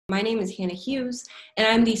My name is Hannah Hughes, and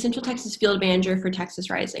I'm the Central Texas Field Manager for Texas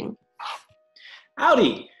Rising.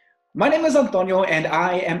 Howdy! My name is Antonio, and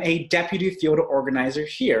I am a Deputy Field Organizer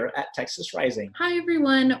here at Texas Rising. Hi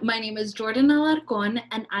everyone, my name is Jordan Alarcon,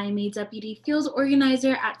 and I'm a Deputy Field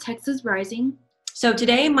Organizer at Texas Rising. So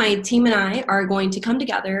today, my team and I are going to come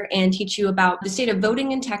together and teach you about the state of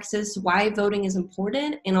voting in Texas, why voting is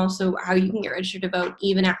important, and also how you can get registered to vote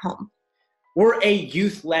even at home. We're a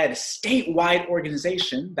youth-led, statewide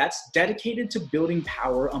organization that's dedicated to building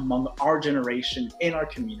power among our generation in our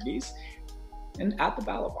communities and at the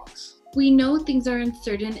ballot box. We know things are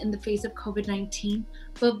uncertain in the face of COVID-19,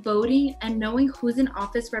 but voting and knowing who's in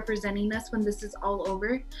office representing us when this is all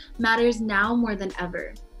over matters now more than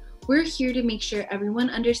ever. We're here to make sure everyone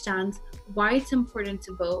understands why it's important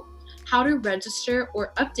to vote, how to register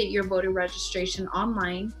or update your voter registration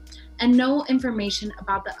online, and know information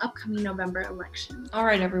about the upcoming November election. All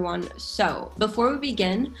right, everyone. So before we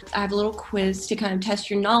begin, I have a little quiz to kind of test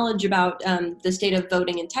your knowledge about the state of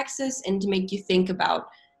voting in Texas and to make you think about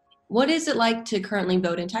what is it like to currently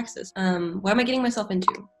vote in Texas? What am I getting myself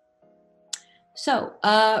into? So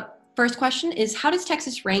first question is, how does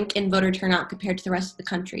Texas rank in voter turnout compared to the rest of the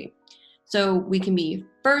country? So we can be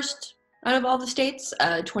first out of all the states,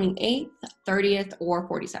 28th, 30th, or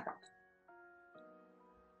 47th.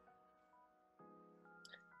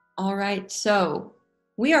 All right, so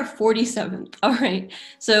we are 47th. All right,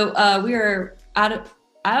 so we are out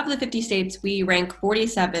of the 50 states, we rank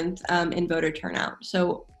 47th in voter turnout.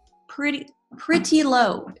 So pretty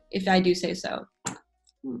low, if I do say so.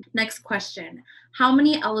 Next question. How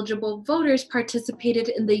many eligible voters participated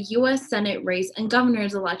in the U.S. Senate race and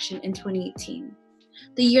governor's election in 2018?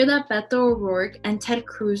 The year that Beto O'Rourke and Ted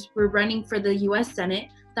Cruz were running for the U.S. Senate,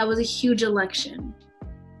 that was a huge election.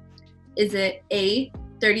 Is it A,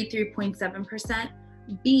 33.7%,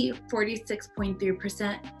 B,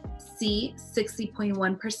 46.3%, C,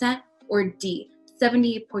 60.1%, or D,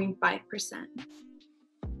 78.5%?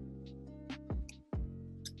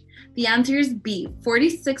 The answer is B,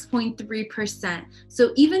 46.3%.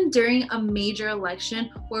 So even during a major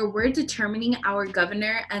election where we're determining our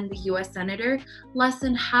governor and the US Senator, less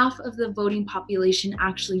than half of the voting population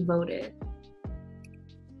actually voted.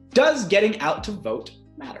 Does getting out to vote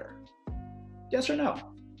matter? Yes or no?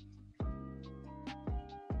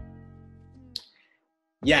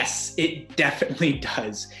 Yes, it definitely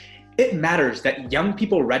does. It matters that young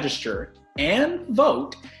people register and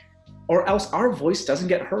vote, or else our voice doesn't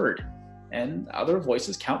get heard, and other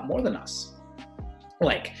voices count more than us.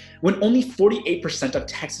 Like, when only 48% of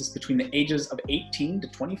Texans between the ages of 18 to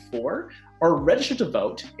 24 are registered to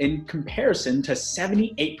vote in comparison to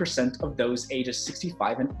 78% of those ages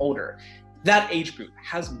 65 and older. That age group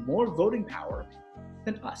has more voting power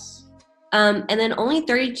than us. And then only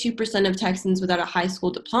 32% of Texans without a high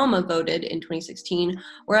school diploma voted in 2016,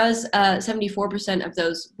 whereas 74% of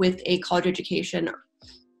those with a college education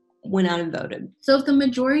went out and voted. So if the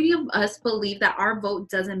majority of us believe that our vote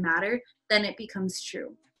doesn't matter, then it becomes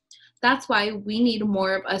true. That's why we need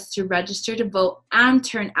more of us to register to vote and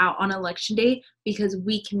turn out on election day, because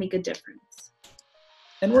we can make a difference.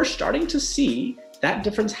 And we're starting to see that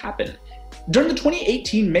difference happen. During the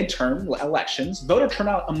 2018 midterm elections, voter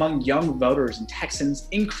turnout among young voters and Texans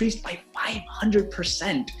increased by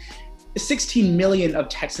 500%. 16 million of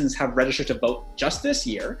Texans have registered to vote just this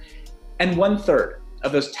year, and 1/3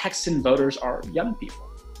 of those Texan voters are young people.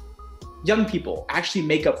 Young people actually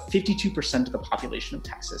make up 52% of the population of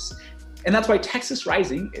Texas. And that's why Texas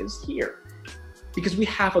Rising is here, because we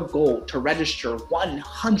have a goal to register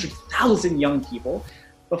 100,000 young people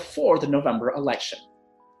before the November election.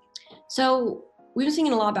 So we've been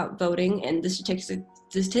thinking a lot about voting and the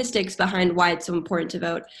statistics behind why it's so important to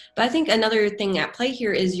vote. But I think another thing at play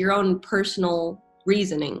here is your own personal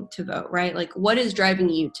reasoning to vote, right? Like, what is driving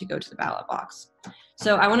you to go to the ballot box?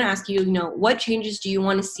 So I want to ask you, what changes do you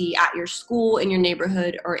want to see at your school, in your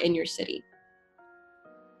neighborhood, or in your city?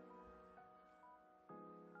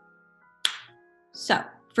 So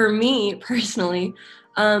for me personally,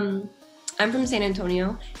 I'm from San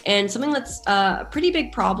Antonio, and something that's a pretty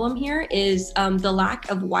big problem here is the lack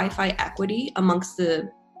of Wi-Fi equity amongst the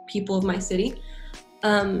people of my city.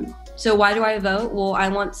 So why do I vote? Well, I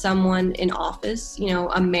want someone in office,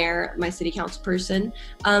 a mayor, my city council person,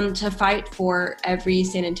 to fight for every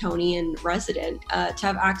San Antonian resident to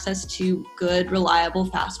have access to good, reliable,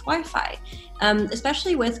 fast Wi-Fi,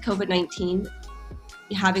 especially with COVID-19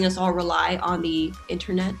 having us all rely on the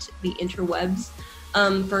internet, the interwebs,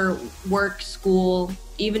 for work, school,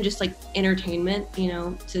 even just like entertainment,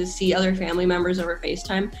 to see other family members over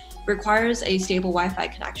FaceTime, requires a stable Wi-Fi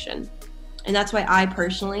connection. And that's why I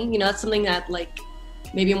personally, that's something that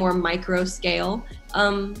maybe a more micro scale,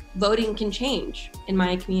 voting can change in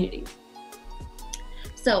my community.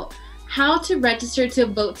 So, how to register to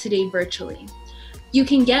vote today virtually. You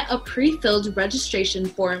can get a pre-filled registration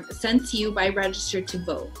form sent to you by Register to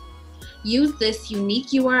Vote. Use this unique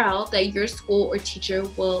URL that your school or teacher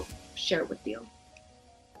will share with you.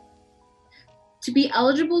 To be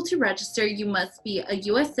eligible to register, you must be a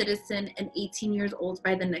U.S. citizen and 18 years old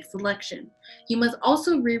by the next election. You must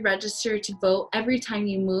also re-register to vote every time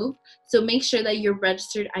you move, so make sure that you're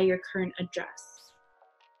registered at your current address.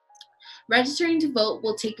 Registering to vote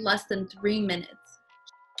will take less than 3 minutes.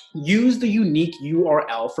 Use the unique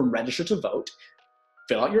URL from Register to Vote,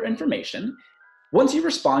 fill out your information. Once you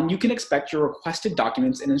respond, you can expect your requested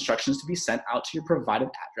documents and instructions to be sent out to your provided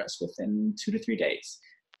address within 2 to 3 days.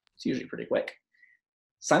 It's usually pretty quick.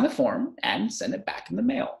 Sign the form and send it back in the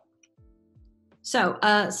mail. So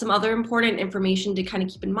some other important information to kind of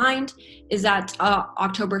keep in mind is that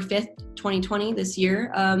October 5th, 2020, this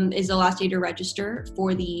year, is the last day to register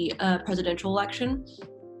for the presidential election.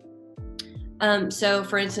 So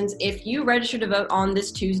for instance, if you register to vote on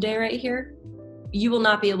this Tuesday right here, you will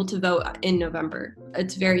not be able to vote in November.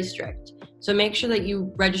 It's very strict. So make sure that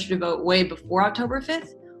you register to vote way before October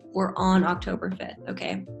 5th or on October 5th,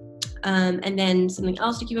 okay? And then something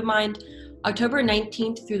else to keep in mind, October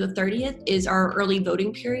 19th through the 30th is our early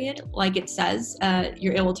voting period. Like it says,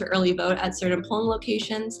 you're able to early vote at certain polling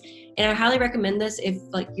locations. And I highly recommend this if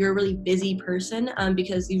like you're a really busy person,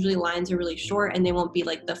 because usually lines are really short and they won't be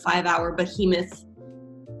like the 5-hour behemoth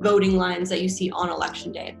voting lines that you see on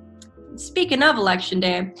election day. Speaking of election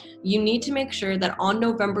day, you need to make sure that on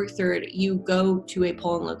November 3rd, you go to a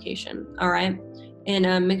polling location, all right?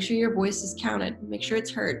 And make sure your voice is counted, make sure it's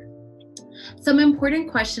heard. Some important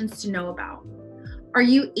questions to know about. Are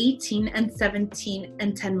you 18 and 17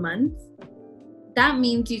 and 10 months? That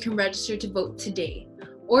means you can register to vote today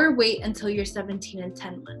or wait until you're 17 and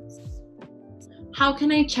 10 months. How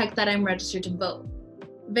can I check that I'm registered to vote?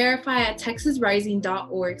 Verify at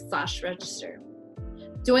texasrising.org/register.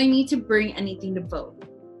 Do I need to bring anything to vote?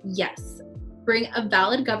 Yes. Bring a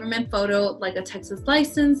valid government photo like a Texas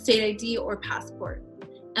license, state ID, or passport.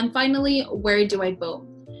 And finally, where do I vote?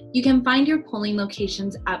 You can find your polling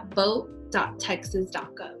locations at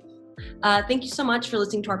vote.texas.gov. Thank you so much for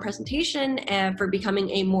listening to our presentation and for becoming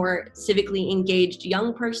a more civically engaged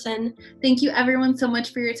young person. Thank you everyone so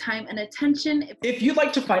much for your time and attention. If you'd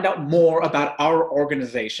like to find out more about our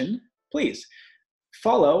organization, please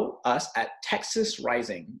follow us at Texas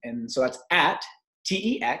Rising. And so that's at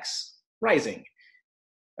TEX Rising.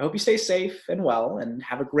 I hope you stay safe and well and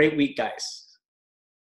have a great week, guys.